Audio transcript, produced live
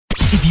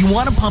If you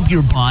want to pump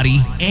your body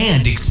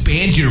and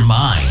expand your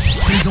mind,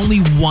 there's only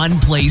one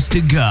place to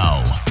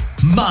go.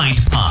 Mind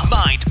Pump.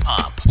 Mind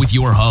Pump with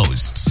your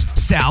hosts,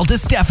 Sal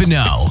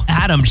DiStefano,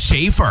 Adam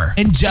Schafer,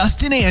 and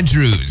Justin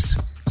Andrews.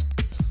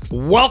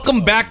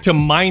 Welcome back to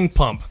Mind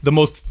Pump, the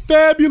most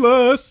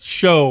fabulous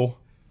show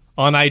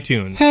on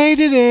iTunes.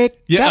 Hated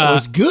it. Yeah, that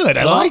was good.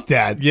 I like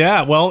that.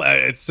 Yeah, well,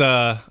 it's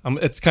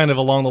kind of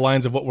along the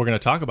lines of what we're going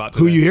to talk about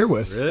today. Who you here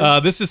with?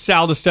 This is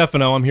Sal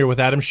DiStefano. I'm here with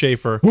Adam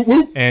Schafer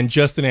and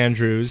Justin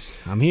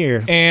Andrews. I'm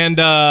here. And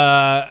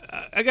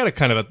I got to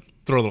kind of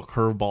throw a little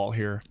curveball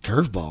here.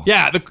 Curveball.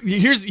 Yeah,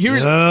 here's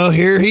Oh,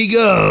 here he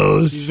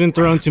goes. He's been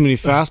throwing too many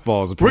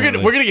fastballs.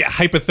 Apparently. We're gonna get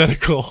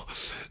hypothetical.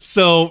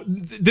 So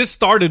this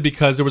started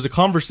because there was a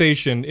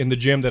conversation in the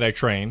gym that I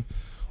train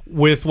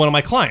with one of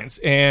my clients,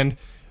 and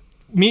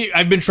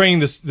I've been training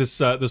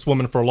this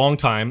woman for a long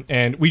time,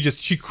 and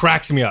she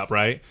cracks me up,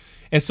 right?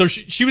 And so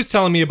she was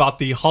telling me about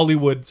the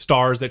Hollywood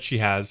stars that she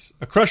has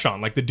a crush on,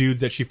 like the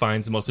dudes that she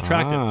finds the most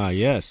attractive. Ah,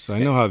 yes. I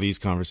know how these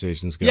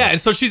conversations go. Yeah, and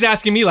so she's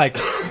asking me like,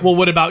 well,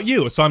 what about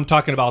you? So I'm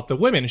talking about the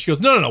women, and she goes,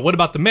 no, what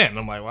about the men? And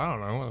I'm like, well, I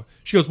don't know.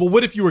 She goes, well,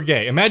 what if you were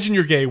gay? Imagine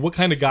you're gay. What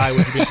kind of guy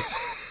would you be?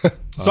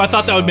 So I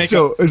thought that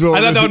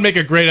would make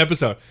a great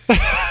episode.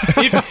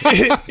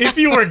 If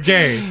you were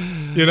gay,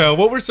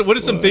 what are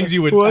some things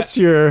you would? What's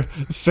your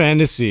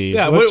fantasy?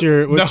 Yeah, what's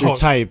your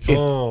type?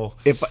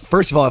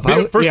 First of all,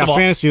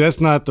 fantasy.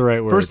 That's not the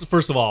right word.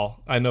 First of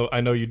all, I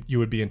know you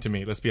would be into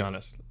me. Let's be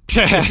honest.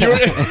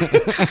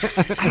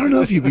 I don't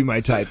know if you'd be my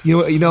type.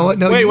 You know what?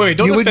 No, wait!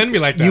 Don't defend me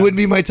like that. You wouldn't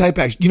be my type.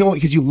 Actually, you know what?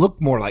 Because you look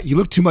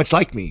too much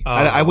like me.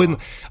 I wouldn't.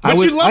 I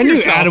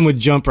knew Adam would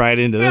jump right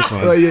into this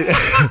one.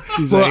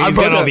 He's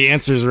got all the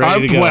answers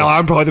ready to go. Well,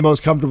 I'm probably the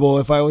most comfortable.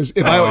 Out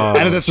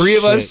of the three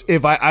of us,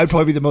 I'd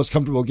probably be the most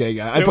comfortable gay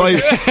guy.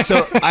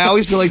 So I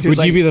always feel like there's.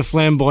 Would you be the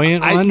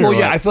flamboyant one? Well,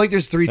 yeah. I feel like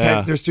there's three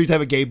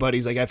type of gay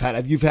buddies. Like I've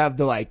had. You've had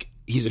the like.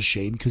 He's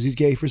ashamed because he's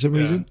gay for some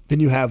reason. Then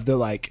you have the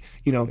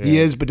he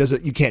is but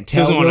doesn't. You can't tell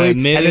doesn't really.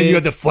 Admit and then you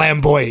have the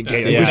flamboyant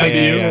gay.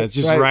 It's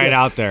just right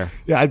out there.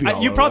 Yeah, I'd be.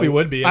 You probably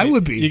would be. I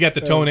would be. You got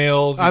the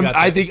toenails.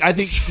 I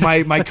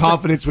think my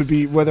confidence would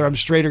be whether I'm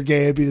straight or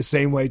gay. It'd be the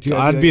same way too.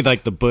 I'd be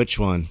like the butch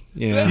one.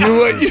 You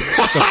would.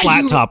 The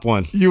flat top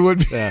one. You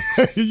would. Yeah.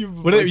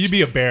 You'd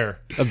be a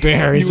bear. A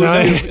bear. Is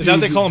that what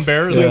they call them,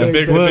 bears? Yeah. Like the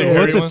big what's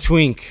hairy a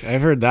twink?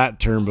 I've heard that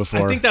term before.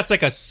 I think that's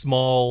like a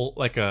small,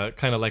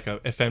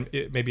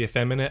 maybe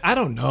effeminate. I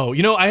don't know.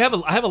 I have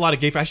a lot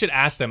of gay friends. I should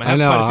ask them. I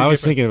know. I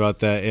was thinking about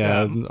that.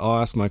 Yeah, I'll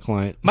ask my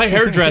client. My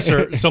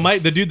hairdresser. So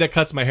the dude that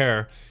cuts my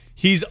hair,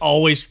 he's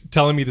always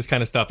telling me this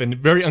kind of stuff in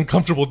very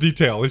uncomfortable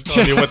detail. He's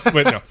telling me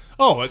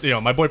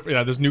my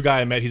boyfriend, this new guy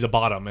I met, he's a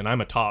bottom and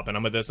I'm a top and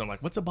I'm a this. I'm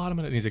like, what's a bottom?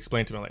 And he's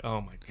explained to me, I'm like,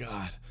 oh my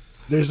God.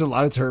 There's a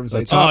lot of terms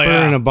like topper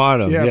and a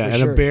bottom. Yeah, and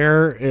sure. A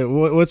bear.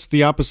 What's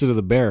the opposite of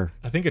the bear?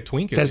 I think a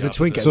twink is. That's the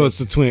twink. So it's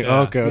the twink.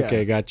 Yeah.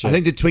 Okay, gotcha. I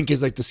think the twink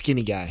is like the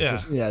skinny guy.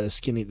 Yeah, the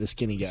skinny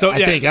guy. So, I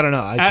think I don't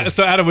know.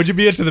 So Adam, would you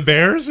be into the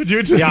bears? Would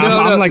you?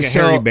 I'm like a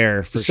hairy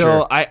bear for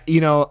sure. So I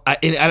don't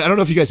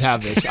know if you guys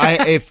have this.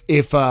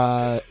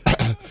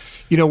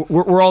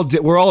 We're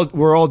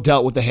all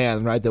dealt with the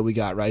hand, right, that we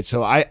got, right?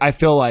 So I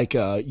feel like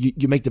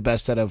you make the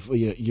best out of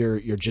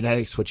your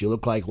genetics, what you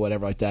look like,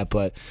 whatever like that.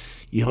 But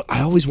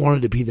I always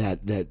wanted to be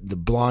the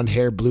blonde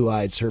hair, blue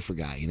eyed surfer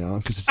guy,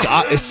 because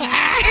it's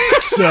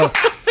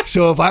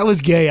so if I was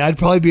gay, I'd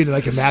probably be into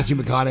like a Matthew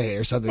McConaughey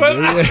or something.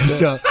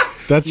 So.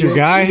 That's your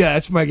guy? Yeah,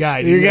 that's my guy.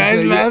 Your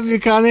guy's Matthew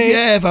McConaughey?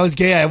 Yeah, if I was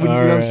gay, I would. What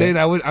I'm saying?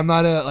 I'm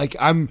not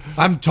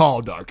I'm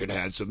tall, dark, and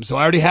handsome, so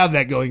I already have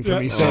that going for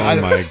me. So my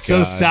God.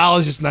 So Sal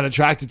is just not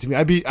attracted to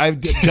me.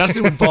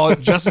 Justin would fall.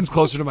 Justin's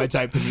closer to my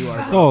type than you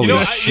are. Holy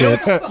shit!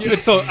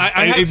 So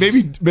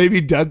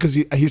maybe Doug, because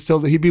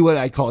he'd be what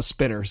I call a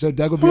spinner. So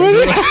Doug would be.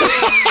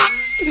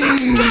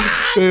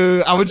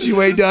 How much you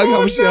weigh, Doug?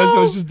 How much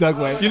does Doug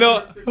weigh?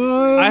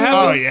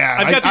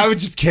 I would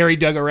just carry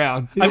Doug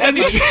around.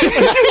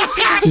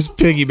 Just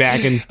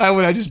piggybacking.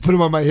 I just put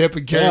him on my hip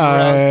and carry him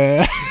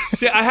around.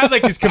 See, I have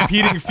like these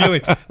competing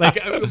feelings. Like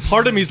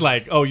part of me's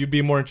like, oh, you'd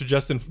be more into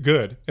Justin,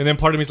 good, and then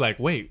part of me's like,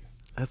 wait,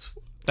 that's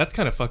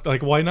kind of fucked.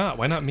 Like, why not?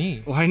 Why not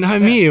me? Why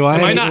not me? Am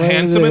I not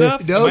handsome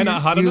enough? No, Am I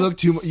not hot enough? You look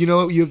too.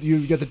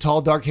 You got the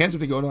tall, dark, handsome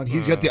thing going on.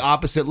 He's got the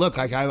opposite look.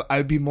 Like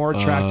I'd be more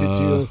attracted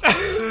to.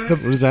 What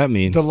does that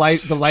mean? The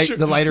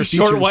lighter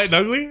features. Short, white, and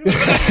ugly.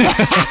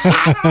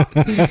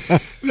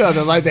 No,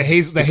 the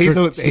hazel,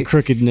 the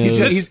crooked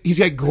nose. He's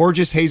got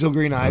gorgeous hazel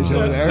green eyes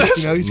over there.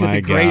 He's got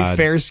the great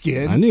fair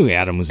skin. I knew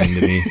Adam was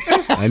into me.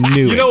 I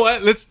knew. You know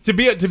what? To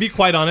be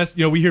quite honest,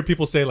 we hear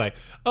people say like,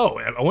 "Oh,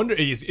 I wonder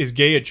is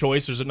gay a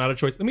choice or is it not a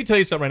choice?" Let me tell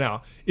you something right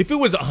now. If it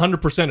was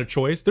 100% a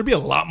choice, there'd be a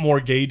lot more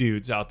gay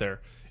dudes out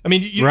there. I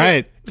mean,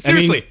 right?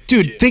 Seriously,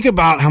 dude, think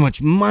about how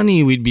much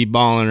money we'd be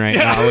balling right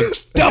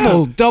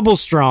now. Double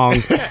strong.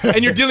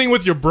 And you're dealing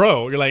with your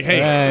bro. You're like,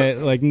 hey,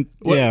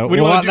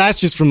 that's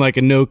just from like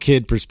a no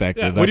kid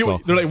perspective. Yeah, that's all.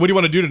 They're like, what do you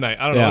want to do tonight?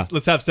 I don't know.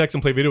 Let's have sex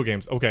and play video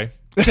games. Okay.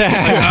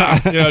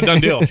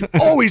 Done deal.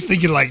 Always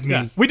thinking like me.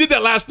 Yeah. We did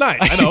that last night.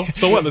 I know.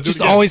 So what? Let's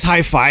just always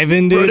high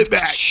fiving, dude. Run it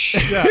back.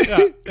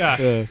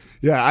 Yeah.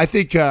 Yeah, I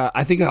think I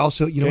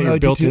also, you know, what I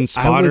would do built-in too?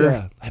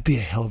 spotter. I'd be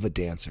a hell of a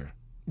dancer.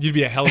 You'd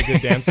be a hella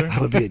good dancer. I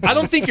would be a dancer. I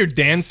don't think your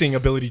dancing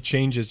ability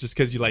changes just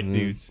because you like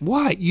dudes.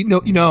 Why? You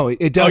know,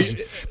 it does.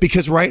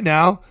 Because right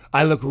now,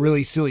 I look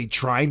really silly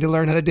trying to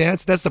learn how to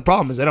dance. That's the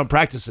problem, is I don't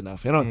practice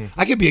enough.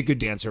 I could be a good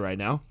dancer right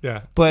now.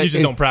 Yeah, But you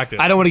just don't practice.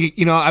 I don't want to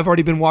get, I've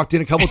already been walked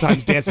in a couple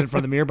times dancing in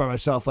front of the mirror by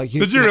myself. Like,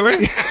 Did you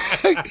really?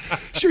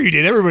 Sure you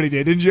did. Everybody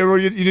did. Didn't you ever?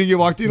 You didn't get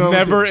walked in?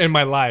 Never in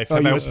my life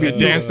have you I must be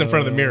danced in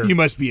front of the mirror. You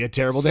must be a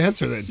terrible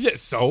dancer then. Yeah,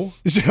 so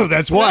So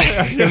that's why.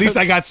 At least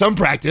I got some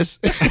practice.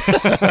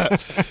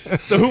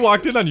 So who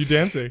walked in on you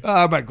dancing?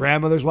 My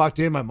grandmother's walked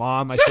in, my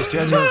mom, my sister,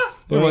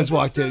 everyone's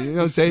walked in. You know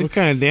what I'm saying? What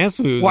kind of dance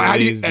moves Well, are how do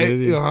these?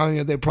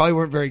 they probably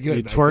weren't very good.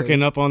 You back twerking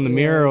then. up on the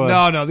mirror? Or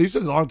what? No, these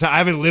is a long time. I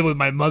haven't lived with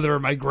my mother or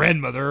my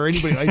grandmother or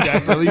anybody like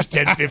that for at least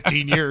 10,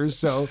 15 years.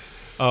 So,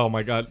 Oh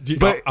my god!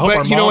 but I hope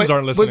our you know moms what?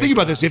 aren't listening. But think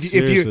about this: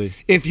 Seriously.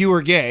 if you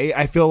were gay,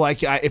 I feel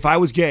like if I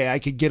was gay, I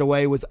could get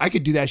away with. I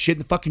could do that shit in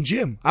the fucking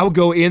gym. I would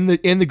go in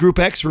the group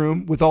X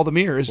room with all the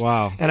mirrors.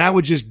 Wow. And I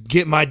would just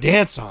get my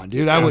dance on,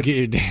 dude. I would get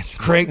your dance.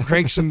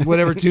 crank some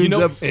whatever tunes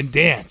up and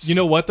dance. You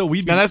know what though?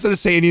 Now that's not to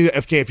say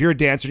if you're a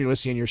dancer and you're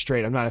listening and you're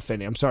straight, I'm not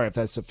offending. I'm sorry if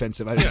that's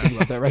offensive. I didn't think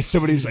about that. Right?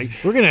 Somebody's like,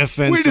 We're gonna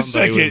offend wait a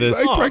somebody second. with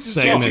this I practice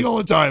segment. dancing all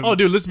the time. Oh,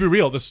 dude, let's be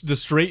real. The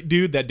straight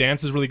dude that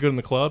dances really good in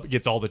the club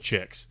gets all the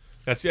chicks.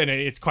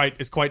 It's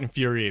quite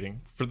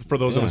infuriating for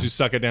those of us who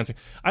suck at dancing.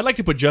 I'd like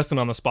to put Justin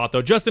on the spot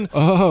though. Justin,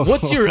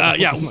 what's your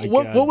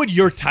what would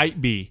your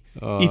type be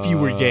if you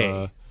were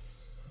gay?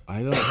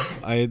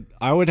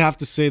 I would have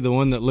to say the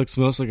one that looks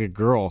most like a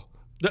girl.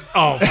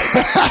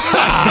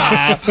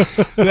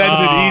 That's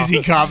an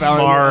easy cop out.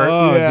 Smart.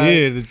 Oh, Yeah.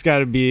 dude, it's got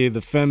to be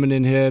the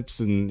feminine hips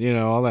and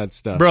all that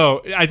stuff.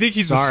 Bro, I think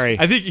he's Sorry.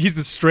 I think he's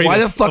the straightest.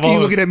 Why the fuck are you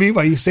looking at me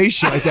while you say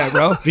shit like that,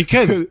 bro?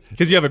 Because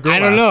you have a girl I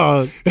don't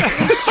know.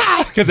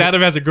 Because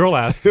Adam has a girl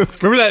ass.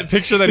 Remember that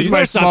picture that We he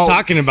better small- stop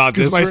talking about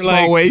this. my We're small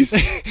like-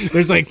 waist.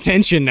 There's like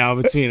tension now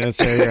between us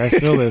right here. I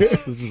feel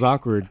this. This is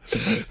awkward.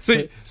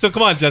 So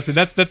come on, Justin.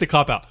 That's a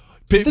cop out.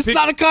 This is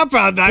not a cop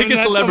out. pick a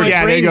celebrity.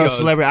 Yeah, there you go,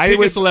 celebrity. Pick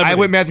a celebrity. I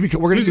went Matthew.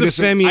 We're gonna Who's do the this.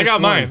 femi- I got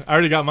one? mine. I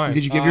already got mine.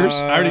 Did you give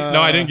yours?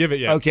 I didn't give it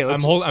yet. Okay,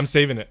 I'm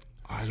saving it.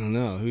 I don't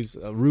know. Who's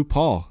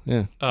RuPaul?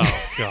 Yeah.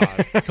 Oh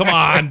God! Come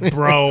on,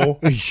 bro.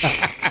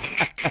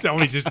 Don't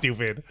be just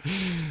stupid.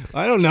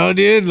 I don't know,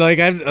 dude. Like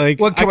I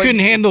couldn't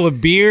handle a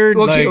beard.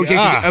 Okay,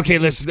 like, okay.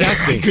 Listen,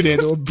 I could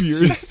handle a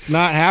beard.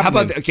 Not happening. How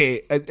about that?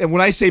 Okay, and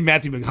when I say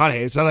Matthew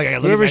McConaughey, it's not like I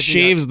look at Whoever Matthew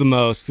shaves the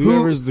most,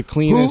 whoever's the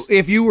cleanest.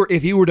 If you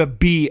were to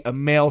be a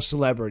male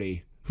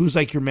celebrity, who's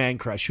like your man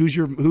crush? Who's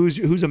a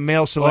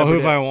male Who celebrity?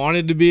 if I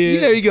wanted to be?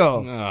 Yeah, there you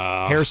go.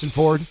 Harrison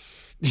Ford.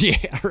 Yeah,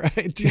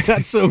 right. Dude,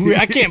 that's so weird.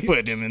 I can't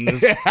put him in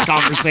this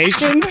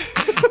conversation.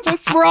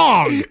 That's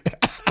wrong.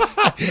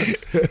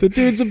 The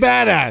dude's a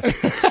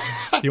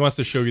badass. He wants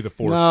to show you the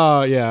force.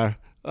 Oh yeah.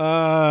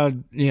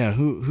 Yeah.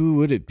 Who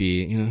would it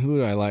be? Who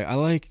would I like? I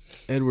like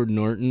Edward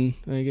Norton.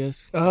 I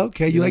guess.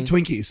 Okay, you like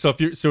Twinkies. So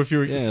if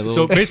you're Yeah, a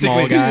so little basically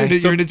small guy.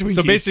 You're into Twinkies.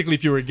 So basically,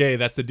 if you were gay,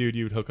 that's the dude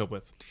you would hook up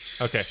with.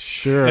 Okay.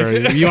 Sure.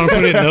 You want to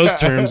put it in those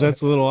terms?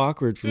 That's a little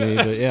awkward for me,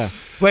 but yeah.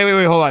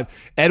 Wait, hold on.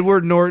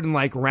 Edward Norton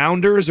like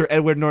Rounders or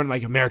Edward Norton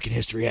like American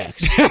History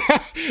X?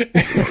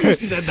 You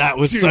said that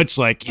with such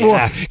like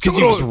Well, because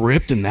he was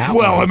ripped in that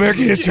Well, one.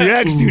 American History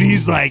X, dude,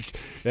 he's like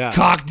Yeah.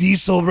 cock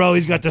diesel, bro.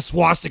 He's got the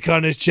swastika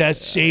on his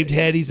chest, shaved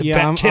head. He's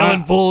I'm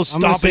killing fools,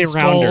 I'm gonna stomping say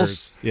skulls.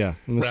 rounders. Yeah,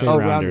 I'm gonna say Oh,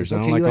 rounders. rounders. I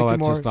don't Okay, like you all like that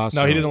the more- testosterone.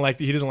 No, he doesn't like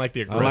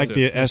the I like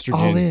the estrogen.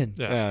 All in.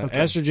 Yeah, Okay.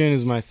 estrogen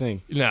is my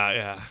thing.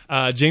 No,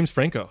 yeah. James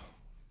Franco.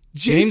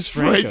 James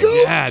Franco?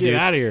 Yeah, Get dude.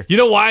 outta here. You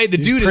know why? The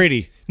He's dude pretty.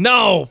 is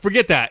no.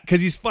 Forget that, because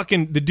he's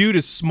fucking. The dude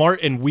is smart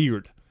and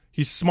weird.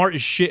 He's smart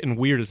as shit and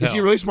weird as hell. Is he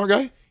a really smart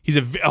guy? He's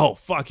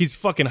he's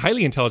fucking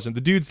highly intelligent.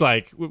 The dude's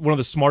like one of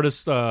the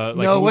smartest. Like,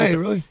 No way,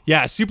 really?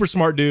 Yeah, super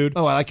smart dude.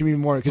 Oh, I like him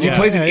even more because Yeah. he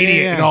plays an Yeah,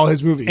 idiot yeah. in all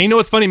his movies. And you know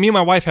what's funny? Me and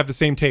my wife have the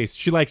same taste.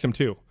 She likes him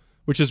too,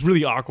 which is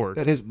really awkward.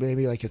 that is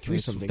maybe like a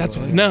threesome thing. That's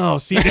going on. no.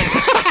 See,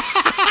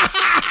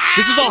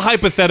 this is all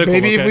hypothetical.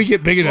 Maybe okay? if we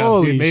get big enough,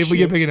 Holy dude. Maybe if we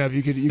shit. get big enough,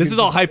 you could. This is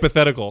all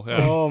hypothetical. Yeah.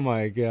 Oh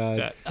my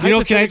god!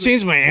 Yeah. Can I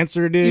change my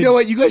answer, dude? You know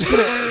what? You guys could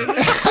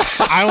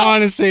have. I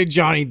want to say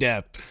Johnny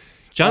Depp.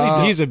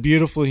 Johnny. He's a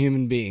beautiful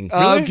human being.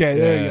 Okay,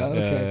 there you Yeah, go.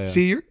 Okay, yeah.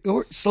 see,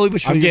 you're slowly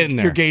but surely I'm getting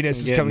there. your gayness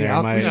I'm is getting coming there.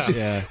 out. My-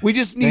 We yeah.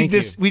 just need Thank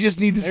this. you. We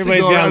just need this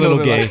Everybody's to go got around a little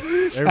bit. gay.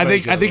 I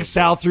Everybody's got a think little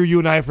Sal threw you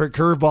and I for a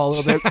curveball a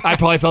little bit. I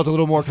probably felt a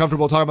little more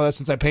comfortable talking about that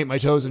since I paint my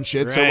toes and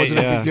shit, so it Right, wasn't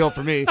a yeah. big deal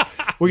for me.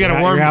 We got to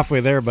You're warm. halfway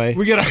there, buddy.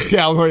 We got to.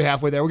 Yeah, we're already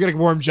halfway there. We got to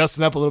warm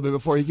Justin up a little bit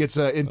before he gets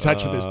in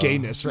touch with his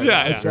gayness. Right.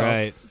 Yeah, now. yeah. So,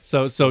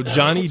 Right. So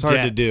Johnny It's Depp.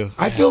 hard to do.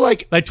 I feel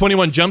like.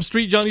 21 Jump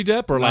Street Johnny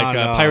Depp or like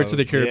No, Pirates of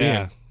the Caribbean.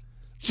 Yeah.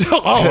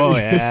 Oh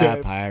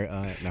yeah, pirate.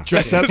 No.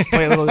 Dress up,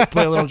 play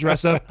a little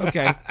dress up.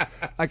 Okay,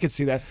 I could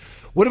see that.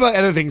 What about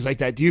other things like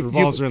that? Do you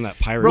revolves around that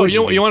pirate. Bro,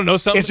 you want to know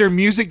something? Is there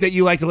music that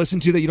you like to listen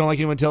to that you don't like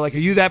anyone to? Like, are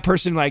you that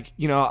person? Like,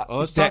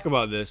 Let's talk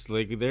about this.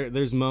 Like,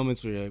 there's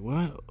moments where you're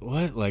like,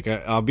 what? Like,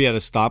 I'll be at a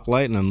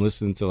stoplight and I'm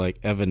listening to like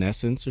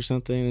Evanescence or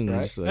something, and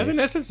it's like,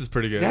 Evanescence is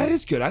pretty good. That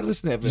is good. I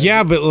listen to Evanescence.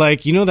 yeah, but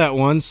like, that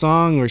one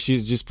song where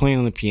she's just playing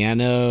on the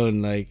piano,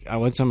 and like,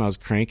 one time I was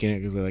cranking it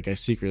because like I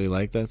secretly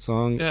like that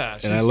song. Yeah,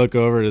 and I look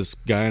over at this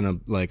guy on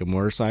a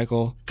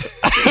motorcycle.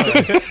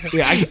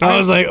 Yeah, I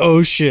was like,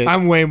 oh shit,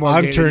 I'm way more.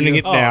 I'm gay than turning you.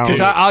 it down because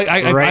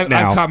right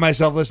now. I've caught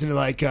myself listening to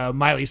like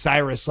Miley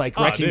Cyrus, like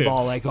Wrecking dude.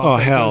 Ball, like Oh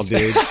hell,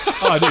 dude!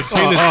 Oh,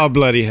 dude, Oh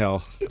bloody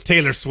hell!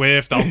 Taylor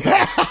Swift.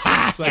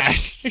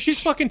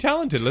 She's fucking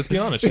talented. Let's be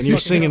honest. And you're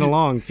singing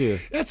along too.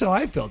 That's how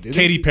I felt, dude.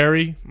 Katy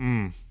Perry.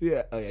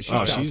 Yeah, oh yeah, she's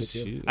talented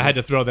too. I had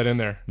to throw that in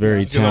there.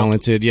 Very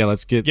talented. Yeah,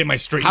 let's get Get my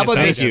straightness How about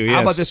out this? there. you.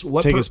 How Yes. about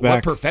this? Take us back.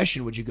 What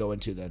profession would you go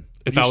into then?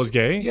 If Would I you was st-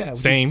 gay, yeah, would you-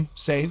 same.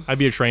 Same. I'd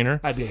be a trainer.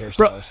 I'd be a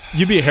Bro, hairstylist.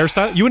 you'd be a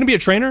hairstylist? You wouldn't be a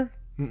trainer?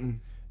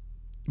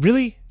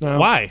 Really? No.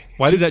 Why?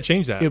 Why does that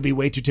change It that? would be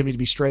way too tempting to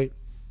be straight.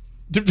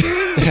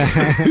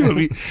 It would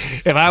be-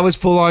 if I was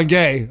full on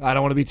gay, I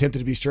don't want to be tempted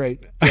to be straight.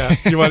 Yeah,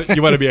 you want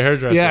to be a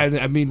hairdresser? Yeah, and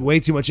I mean, way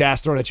too much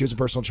ass thrown at you as a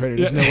personal trainer.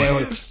 There's no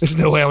way. There's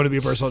no way I want to be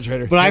a personal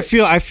trainer. But I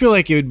feel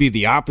like it would be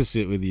the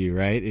opposite with you,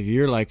 right? If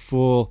you're like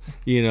full,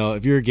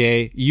 if you're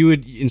gay, you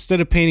would,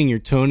 instead of painting your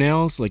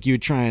toenails, like you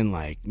would try and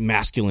like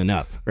masculine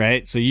up,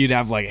 right? So you'd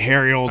have like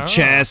hairy old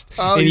chest,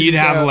 and you'd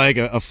have like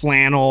a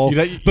flannel,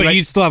 but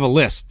you'd still have a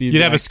lisp.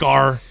 You'd have a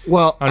scar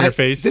well, on your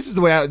face. This is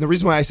the way. The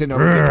reason why I say no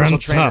to be a I'm personal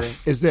trainer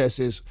tough. is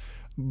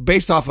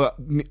based off of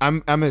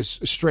I'm as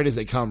straight as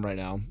they come right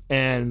now,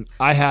 and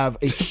I have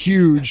a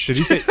huge. Did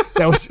he say?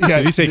 That was yeah.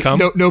 Did he say come?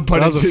 No pun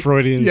That was a intended.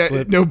 Freudian yeah,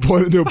 slip. No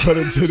pun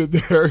intended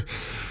there.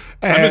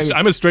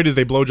 I'm as straight as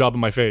they blowjob in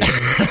my face.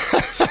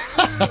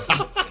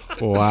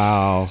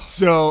 Wow.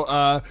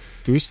 So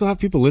Do we still have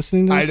people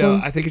listening to I this know.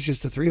 one? I think it's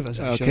just the three of us.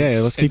 Actually. Okay,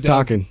 let's keep And,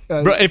 talking.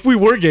 Bro, if we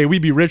were gay,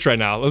 we'd be rich right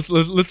now. Let's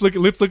look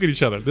at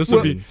each other. This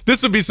would be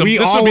some. We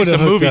this all would be would have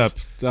some hooked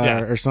movies. up Yeah.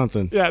 or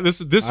something. Yeah,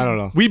 this. I don't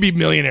know. We'd be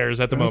millionaires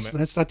at the moment.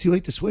 That's not too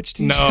late to switch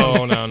teams.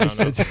 No.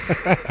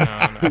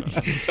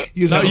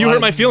 You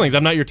hurt my feelings.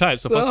 I'm not your type.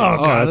 So fuck you. Oh,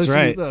 God, that's this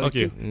right. is- Fuck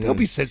you. Don't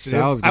be sensitive.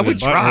 Sal's I gonna would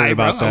get butthurt try,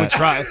 bro. about I would that.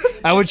 try.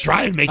 I would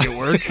try and make it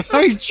work.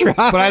 I tried.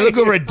 But I look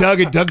over at Doug,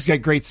 and Doug's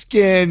got great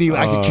skin.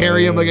 I can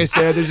carry him, like I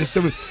said. There's just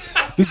so many.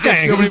 This guy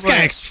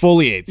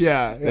exfoliates.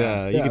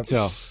 Yeah, you can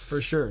tell.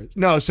 for sure.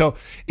 No, so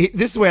this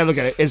is the way I look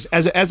at it: is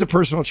as a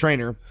personal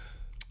trainer,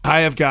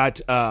 I have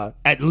got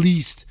at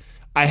least.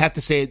 I have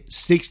to say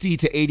 60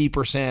 to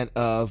 80%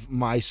 of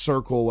my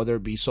circle, whether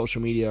it be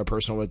social media or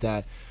personal with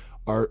that,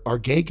 are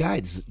gay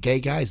guys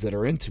that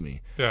are into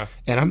me. Yeah.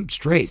 And I'm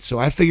straight. So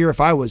I figure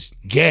if I was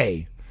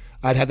gay,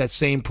 I'd have that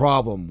same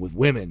problem with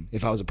women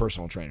if I was a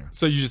personal trainer.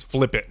 So you just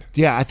flip it.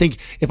 Yeah, I think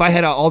if I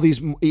had all these,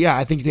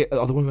 I think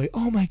all the women would be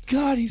like, oh my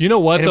God, he's. You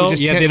know what, and it would though?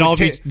 just Yeah,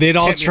 they'd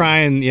all try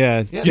and You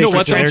know take what?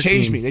 it to Try their and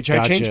change team. me. They try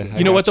and change Gotcha. me.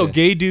 You know what though? Gotcha.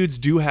 Gay dudes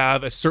do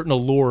have a certain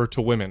allure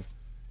to women.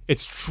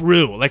 It's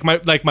true. Like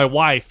my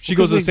wife, she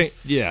goes to the same.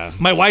 Yeah.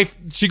 My wife,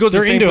 she goes to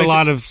They're the same into place. a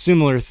lot of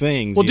similar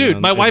things. Well, you dude,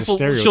 know, my as a wife,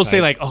 she'll say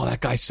stereotype. like, "Oh, that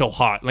guy's so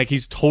hot. Like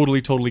he's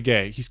totally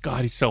gay. He's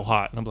so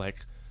hot." And I'm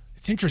like,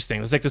 it's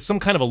interesting. There's some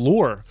kind of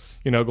allure,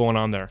 going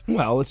on there.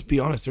 Well, let's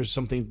be honest.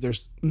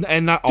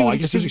 And not all. I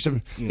it's guess there's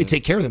some. They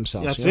take care of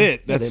themselves. That's you know?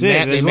 it. That's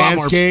they it. There's they a lot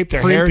more manscape.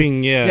 Their hair,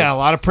 primping, yeah. a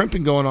lot of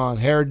primping going on.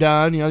 Hair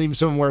done. Even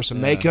some wear some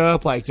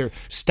makeup. Like their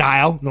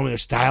style. Normally their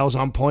style's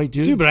on point,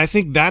 dude. Dude, but I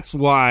think that's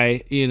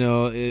why,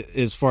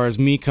 as far as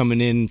me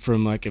coming in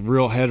from like a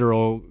real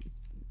hetero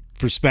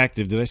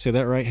perspective, did I say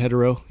that right?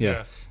 Hetero?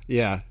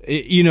 Yeah.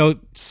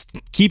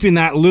 Keeping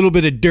that little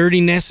bit of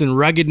dirtiness and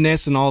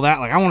ruggedness and all that,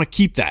 like I want to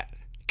keep that.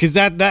 Because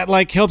that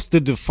like helps to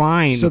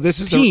define So this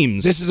is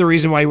teams. this is the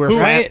reason why you wear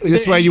Right?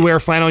 this is why you wear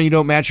flannel and you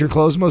don't match your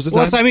clothes most of the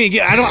Well, time. that's, I mean,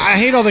 I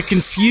hate all the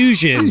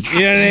confusion. You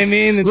know what I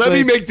mean? It's Let me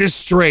like- make this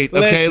straight,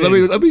 okay?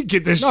 Listen. Let me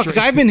get this No, because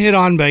straight. I've been hit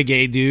on by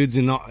gay dudes,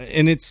 and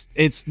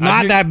it's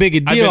not that big a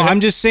I've deal. been- I'm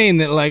just saying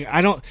that, like,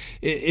 I don't.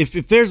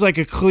 If there's like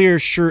a clear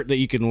shirt that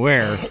you can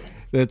wear,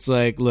 that's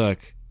like, look,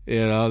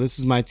 this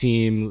is my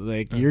team.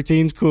 Like, your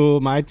team's cool,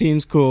 my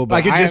team's cool. But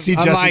I could just see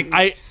I'm Justin.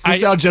 like, This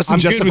is how Justin I'm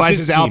good with justifies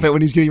this his team. outfit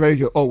when he's getting ready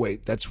to go. Oh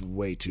wait, that's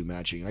way too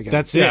matching.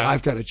 That's it.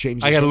 I've got to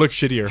change. This I got to up. look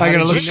shittier. I gotta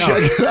How look. did you know?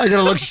 Shit. I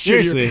gotta look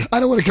Seriously. shittier. I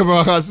don't want to come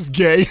across as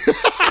gay.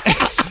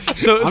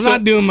 I'm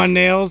not doing my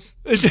nails.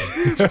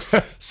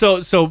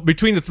 So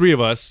between the three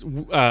of us,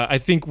 I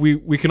think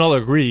we can all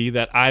agree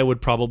that I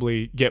would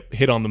probably get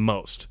hit on the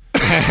most.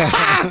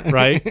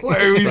 Right? Why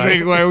are we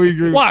saying? Why are we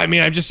agreeing? Well, I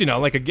mean, I'm just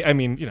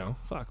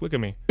fuck, look at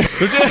me.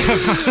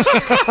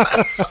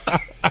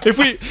 If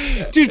we,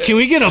 Dude, can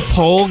we get a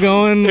poll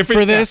going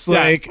for this? yeah.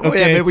 Like, Oh, yeah,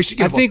 okay, maybe we should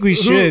get I a poll. think we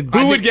should.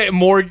 who would get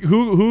more?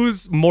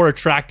 Who's more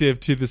attractive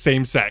to the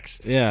same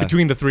sex? Yeah.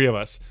 Between the three of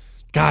us.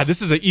 God,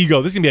 this is an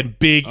ego. This is gonna be a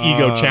big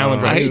ego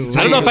challenge. I Right? hate to I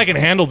tell don't know you. if I can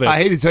handle this. I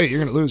hate to tell you, you're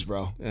gonna lose,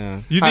 bro.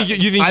 You think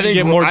you can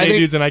get more gay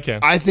dudes than I can?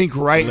 I think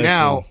right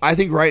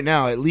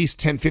now, at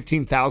least 10,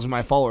 15,000 of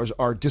my followers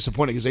are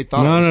disappointed because they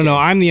thought I was No. gay.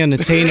 I'm the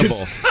unattainable.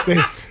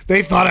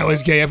 they thought I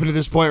was gay up until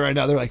this point right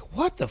now. They're like,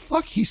 what the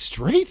fuck? He's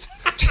straight?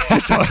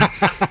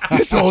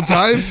 This whole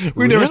time?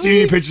 We never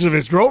seen any pictures of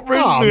his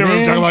girlfriend. Oh, we never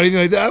man. talked about anything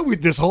like that.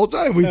 This whole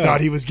time we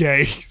thought he was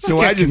gay. So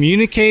I just,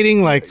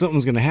 communicating like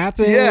something's gonna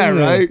happen. yeah,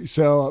 right.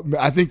 So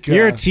I think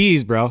You're a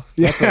tease, bro.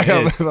 That's what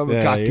it is. I'm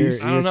a cock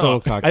tease. I don't You're a total know.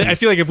 cock I tease.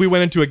 feel like if we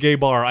went into a gay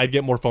bar, I'd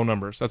get more phone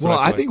numbers. That's Well, what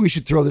I I feel like. think we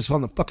should throw this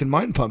on the fucking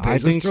Mind Pump page. I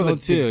think Let's throw so,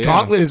 the too, yeah.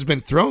 gauntlet has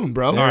been thrown,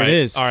 bro. All right, it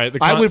is. All right.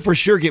 I would for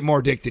sure get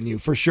more dick than you,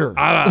 for sure.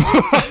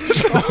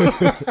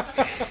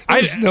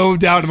 There's no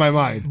doubt in my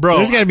mind. bro.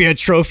 There's got to be a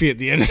trophy at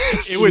the end of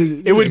this.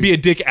 it would be a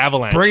dick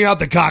avalanche. Bring out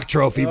the cock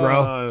trophy,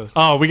 bro.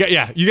 Oh,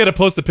 you got to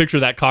post a picture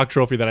of that cock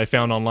trophy that I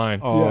found online.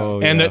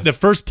 Oh, and yeah. the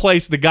first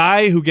place, the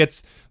guy who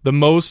gets the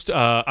most,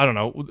 I don't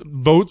know,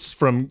 votes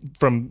from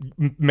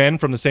men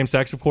from the same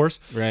sex, of course,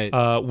 Right.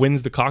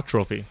 Wins the cock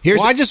trophy. Here's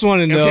Well, I just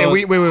want to know.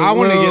 Okay, wait, I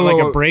want to get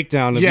like a wait.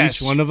 breakdown of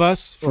Yes. each one of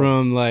us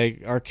from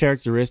like our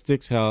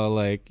characteristics, how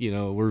like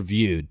we're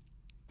viewed.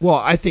 Well,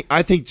 I think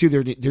too.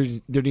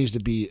 There needs to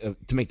be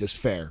to make this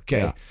fair. Okay,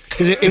 Yeah.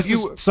 'Cause if This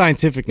you, is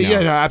scientific now.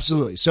 yeah, no,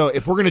 absolutely. So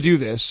if we're gonna do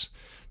this,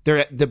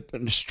 the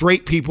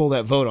straight people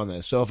that vote on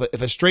this. So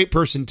if a straight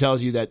person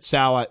tells you that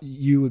Sal,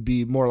 you would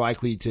be more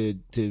likely to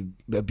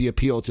be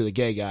appealed to the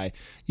gay guy,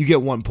 you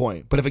get 1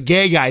 point. But if a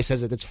gay guy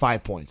says it, that's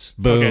 5 points.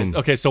 Boom.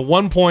 Okay, so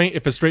 1 point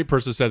if a straight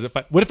person says it.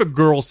 What if a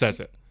girl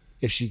says it?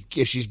 If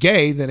she's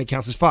gay, then it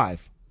counts as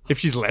 5. If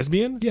she's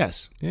lesbian?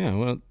 Yes. Yeah.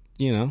 Well,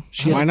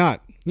 has- why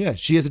not? Yeah,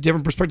 she has a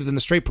different perspective than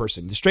the straight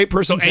person. The straight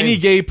person. So any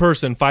gay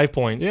person, 5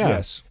 points. Yeah.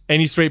 Yes.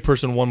 Any straight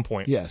person, 1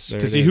 point. Yes. To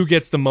There see it who is.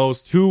 gets the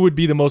most, who would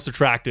be the most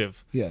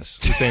attractive. Yes.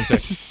 The same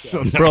sex.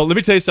 So Bro, let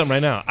me tell you something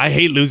right now. I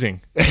hate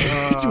losing.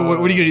 So what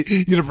are you gonna do?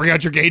 You gonna bring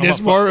out your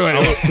gayness more? What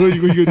are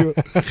you gonna do?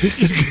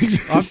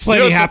 I'm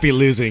plenty happy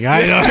losing.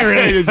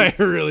 I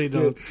really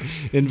don't.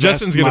 Invest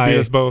Justin's going to my- beat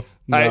us both.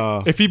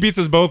 No. If he beats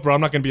us both, bro,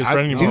 I'm not going to be his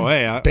friend anymore. Oh,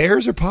 hey,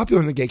 Bears are popular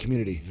in the gay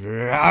community.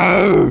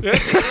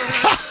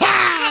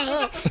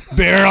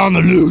 bear on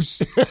the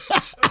loose.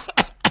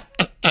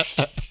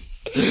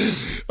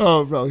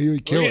 Oh, bro, he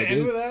would kill it, End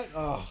dude. with that?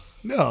 Oh.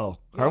 No,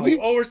 are we?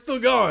 Oh, we're still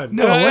going.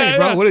 No, wait,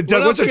 bro. What's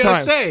else our we gotta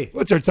time? say?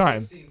 What's our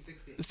time?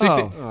 60.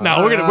 Oh.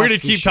 No, we're gonna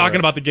that's keep too talking short.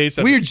 about the gay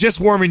stuff. We are just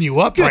warming you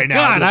up right now.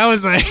 God, I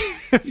was like,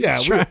 yeah,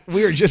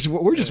 we're just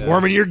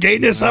warming your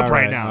gayness up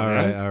right now. All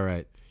man. right, all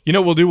right. You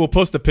know what we'll do? We'll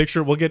post a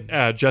picture. We'll get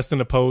Justin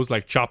to pose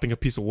like chopping a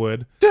piece of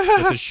wood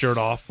with his shirt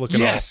off, looking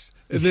Yes.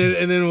 And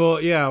then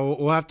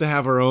we'll have to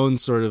have our own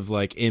sort of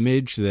like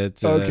image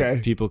that Okay.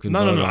 people can.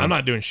 all. No, vote on. I'm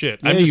not doing shit.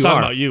 Yeah, I'm just you talking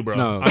are. about you, bro.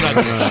 No. I'm not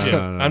doing shit.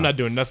 no. I'm not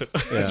doing nothing.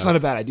 That's not a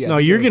bad idea. No,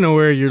 you're gonna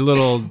wear your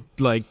little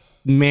like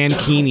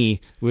mankini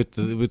with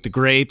the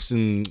grapes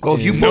and Oh,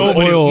 if you and pull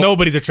oil.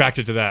 Nobody's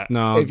attracted to that.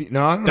 No, I don't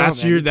know, man.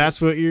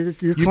 that's what you're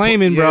pull-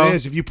 claiming, yeah, bro. it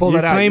is. If you pull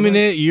you're that out, claiming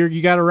you it.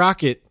 You got to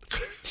rock it.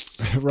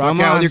 rock Come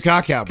out on. with your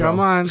cock out, bro. Come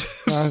on.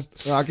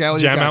 Rock out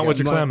with Jam your out cock with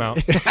your clam out.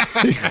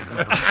 That's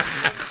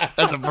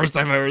the first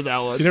time I heard that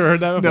one. You never heard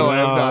that before? No, I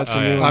have not. that's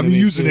a new one I'm to me,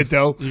 using too. it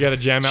though. You got to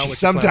jam out with your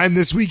Sometime clam.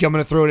 this week, I'm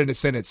gonna throw it in a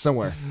sentence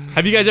somewhere.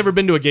 Have you guys ever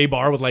been to a gay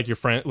bar with like your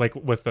friend, like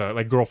with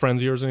like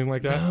girlfriends of yours or anything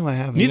like that? No, I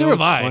haven't. Neither You know have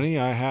what's I. Funny,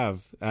 I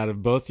have. Out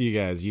of both of you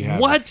guys, you have.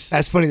 What?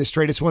 That's funny. The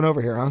straightest one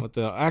over here, huh? What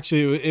the?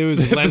 Actually, it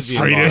was a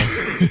lesbian bar.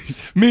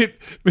 Straightest. Me.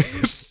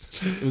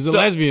 It was a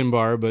lesbian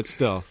bar, but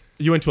still,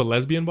 You went to a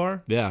lesbian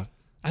bar? yeah.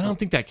 I don't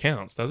think that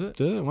counts, does it?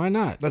 Duh, why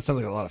not? That sounds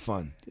like a lot of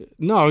fun.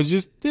 No, it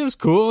was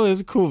cool. It was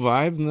a cool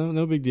vibe.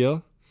 No big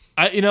deal.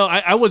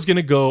 I was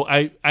gonna go.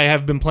 I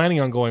have been planning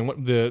on going.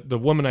 The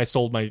woman I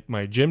sold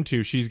my gym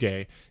to, she's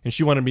gay, and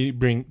she wanted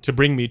me to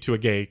bring me to a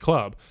gay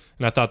club,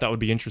 and I thought that would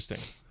be interesting.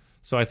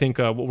 So I think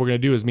what we're gonna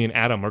do is me and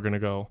Adam are gonna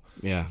go.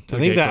 Yeah, To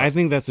the gay club. I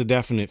think that's a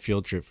definite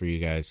field trip for you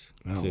guys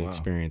to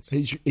experience.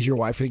 Is your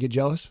wife gonna get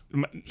jealous?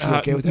 She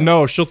okay with that?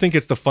 No, she'll think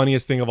it's the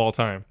funniest thing of all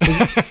time.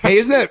 Hey,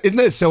 isn't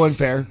that so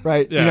unfair,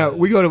 right? Yeah. You know,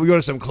 we go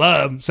to some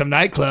club, some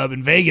nightclub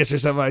in Vegas or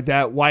something like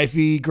that.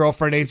 Wifey,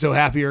 girlfriend ain't so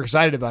happy or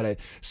excited about it.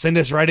 Send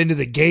us right into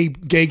the gay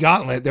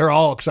gauntlet. They're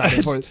all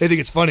excited for it. They think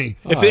it's funny.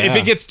 If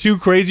it gets too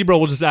crazy, bro,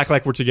 we'll just act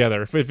like we're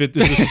together. If it's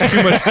just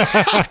too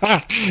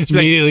much,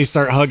 Immediately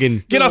start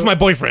hugging. get off my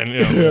boyfriend. You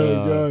know?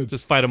 Oh, God.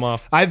 Just fight him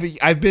off. I've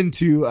been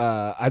to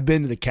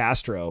the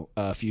Castro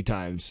a few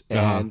times,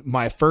 and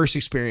my first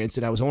experience,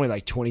 and I was only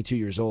like 22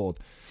 years old,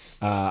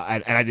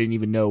 and I didn't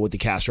even know what the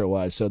Castro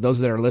was. So those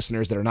that are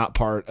listeners that are not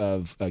part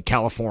of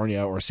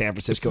California or San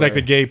It's Francisco, like the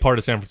area, gay part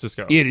of San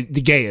Francisco. the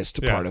gayest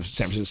Yeah. part of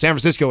San Francisco. San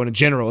Francisco, in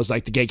general, is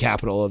like the gay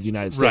capital of the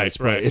United States.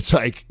 Right. But it's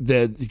like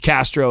the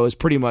Castro is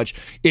pretty much,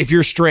 if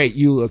you're straight,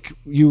 you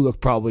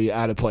look probably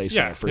out of place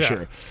Yeah, there for yeah.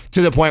 sure.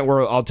 To the point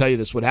where I'll tell you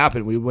this: what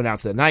happened? We went out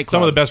to the nightclub.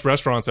 Some of the best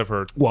restaurants I've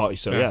heard. Well,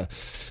 so yeah.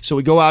 So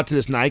we go out to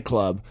this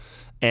nightclub,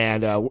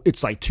 and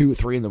it's like 2 or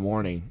 3 in the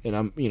morning, and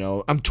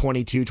I'm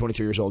 22,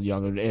 23 years old,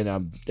 young, and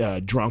I'm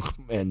drunk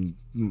and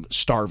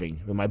starving.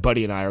 And my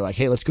buddy and I are like,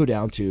 hey, let's go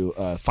down to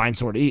find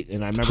somewhere to eat.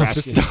 And I remember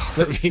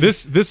asking,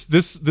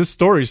 This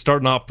story's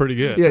starting off pretty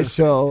good. yeah.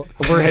 So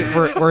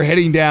we're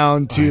heading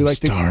down to like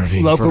the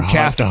starving local for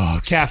hot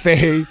dogs.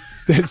 cafe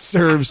that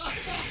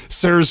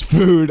serves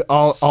food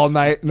all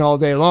night and all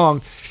day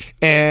long.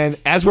 And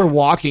as we're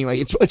walking, like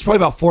it's probably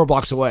about 4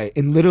 blocks away,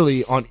 and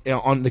literally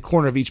on the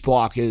corner of each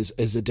block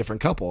is a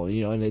different couple,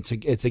 you know, and it's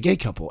a gay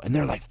couple, and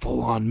they're like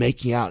full on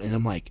making out, and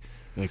I'm like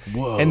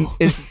whoa. And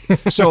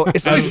so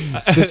it's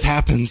like this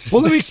happens.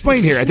 Well, let me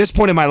explain here. At this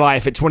point in my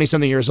life, at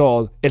 20-something years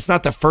old, it's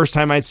not the first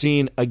time I'd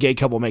seen a gay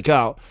couple make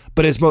out,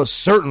 but it's most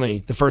certainly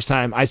the first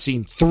time I'd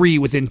seen 3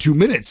 within 2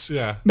 minutes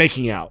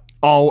making out,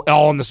 all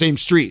on the same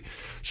street.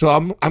 So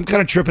I'm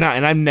kind of tripping out,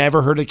 and I've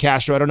never heard of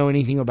Castro. I don't know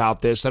anything about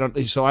this.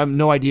 So I have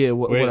no idea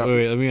what. Wait.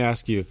 Let me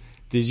ask you.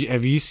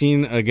 Have you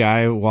seen a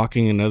guy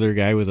walking another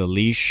guy with a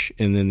leash,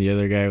 and then the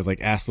other guy with like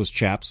assless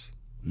chaps?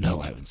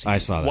 No, I haven't seen. I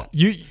saw that.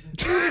 You,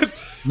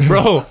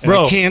 bro,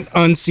 I can't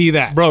unsee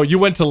that. bro. You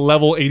went to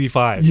level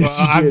 85. Yes,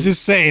 you I'm did.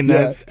 just saying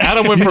that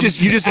Adam went You from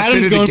just Adam's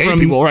offended the going gay from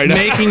people right now.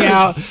 making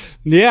out.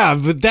 Yeah,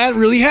 but that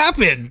really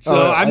happened.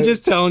 So I'm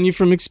just telling you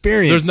from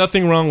experience. There's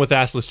nothing wrong with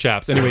assless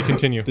chaps. Anyway,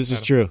 continue. This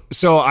is true.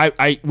 So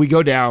we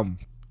go down,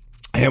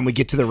 and we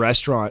get to the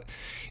restaurant.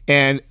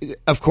 And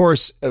of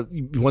course,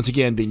 once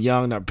again, being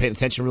young, not paying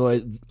attention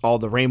really, all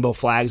the rainbow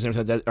flags and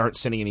everything that aren't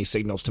sending any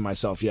signals to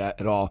myself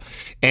yet at all.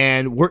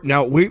 And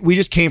we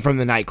just came from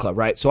the nightclub,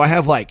 right? So I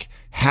have like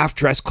half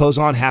dress clothes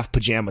on, half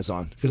pajamas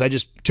on, because I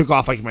just took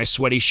off like my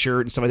sweaty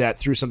shirt and stuff like that,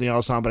 threw something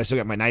else on, but I still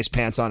got my nice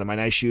pants on and my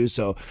nice shoes.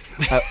 So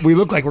we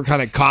look like we're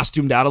kind of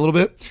costumed out a little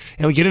bit.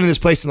 And we get into this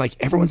place and like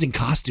everyone's in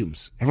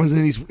costumes. Everyone's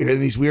in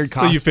these weird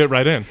costumes. So you fit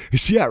right in.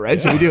 Yeah, right.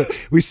 So we do.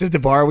 We sit at the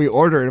bar, we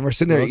order, and we're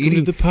sitting there Welcome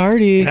eating to the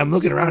party. And I'm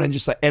looking around and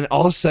just like, and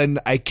all of a sudden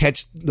I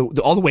catch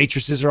all the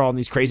waitresses are all in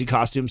these crazy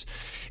costumes,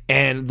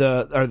 and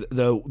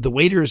the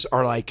waiters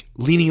are like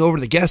leaning over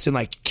the guests and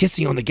like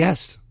kissing on the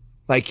guests.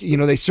 Like, you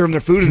know, they serve them their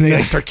food and they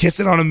like start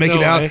kissing on them,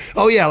 making out. Way.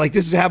 Oh yeah, like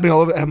this is happening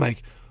all over. And I'm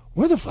like,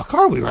 where the fuck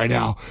are we right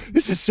now?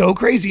 This is so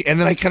crazy. And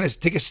then I kind of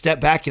take a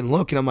step back and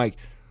look, and I'm like,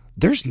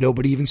 there's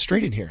nobody even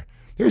straight in here.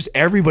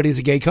 Everybody's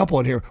a gay couple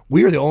in here.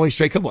 We are the only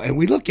straight couple, and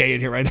we look gay in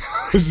here right now.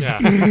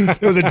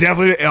 It was a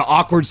definitely an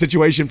awkward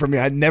situation for me.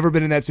 I'd never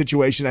been in that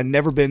situation. I'd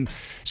never been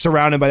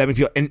surrounded by that many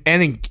people. And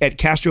at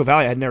Castro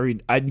Valley, I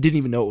didn't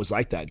even know it was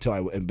like that until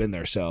I had been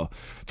there. So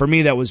for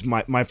me, that was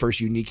my first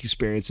unique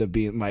experience of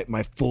being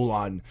my full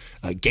on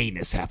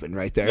gayness happened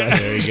right there.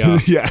 There you go.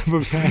 Yeah,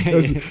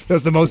 that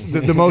was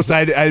the most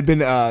I'd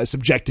been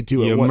subjected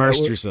to. You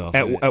immersed yourself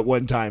at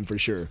one time for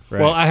sure.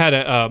 Right. Well, I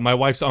had my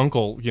wife's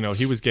uncle. You know,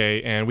 he was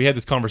gay, and we had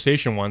this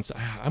conversation once.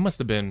 I must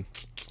have been,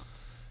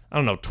 I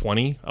don't know,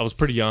 20. I was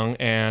pretty young,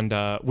 and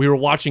we were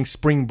watching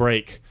Spring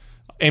Break,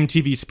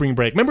 MTV Spring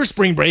Break. Remember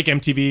Spring Break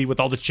MTV with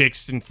all the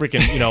chicks and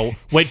freaking, you know,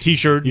 wet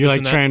t-shirt. You're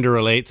like trying to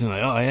relate to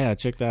like, oh yeah,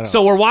 check that out.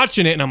 So we're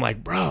watching it, and I'm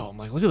like, bro,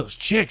 look at those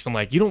chicks. I'm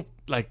like, you don't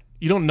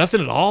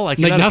nothing at all. Like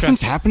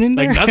nothing's happening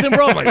there. Like nothing,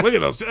 bro. I'm like, look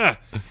at those. And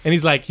he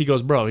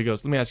goes,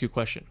 let me ask you a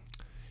question.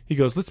 He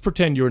goes, let's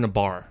pretend you're in a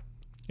bar,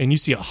 and you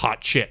see a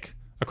hot chick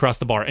across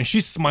the bar, and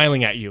she's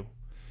smiling at you.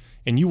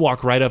 And you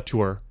walk right up to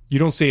her, you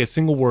don't say a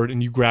single word,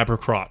 and you grab her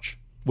crotch.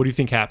 What do you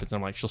think happens?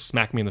 I'm like, she'll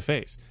smack me in the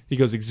face. He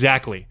goes,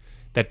 exactly.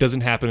 That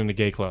doesn't happen in a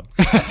gay club.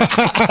 And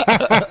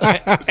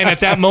at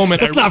that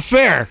moment, that's not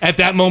fair. At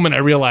that moment, I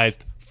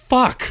realized,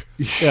 fuck.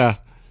 Yeah.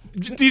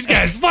 These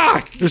guys,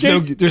 fuck.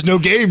 There's no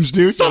games,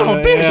 dude. Son of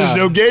a bitch. There's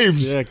no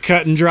games. Yeah,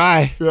 cut and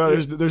dry. Yeah,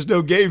 there's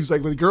no games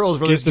like with girls.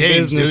 There's the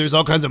games. business. There's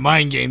all kinds of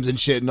mind games and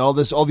shit, and all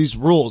these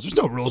rules. There's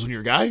no rules when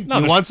you're a guy. No,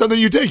 you want something,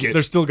 you take it.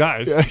 They're still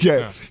guys.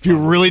 Yeah. If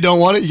you really don't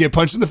want it, you get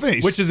punched in the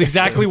face. Which is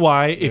exactly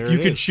why, if you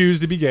could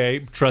choose to be gay,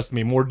 trust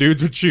me, more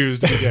dudes would choose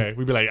to be gay.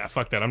 We'd be like,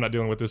 fuck that. I'm not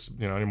dealing with this,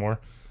 anymore.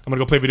 I'm gonna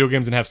go play video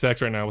games and have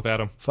sex right now with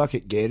Adam. Fuck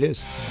it, gay it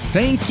is.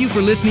 Thank you for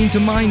listening to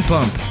Mind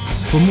Pump.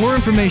 For more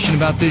information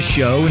about this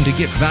show and to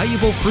get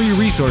valuable free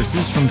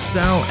resources from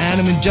Sal,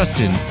 Adam, and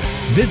Justin,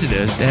 visit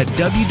us at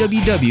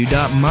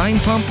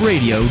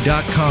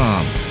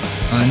www.mindpumpradio.com.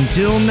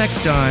 Until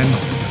next time,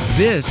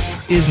 this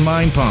is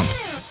Mind Pump.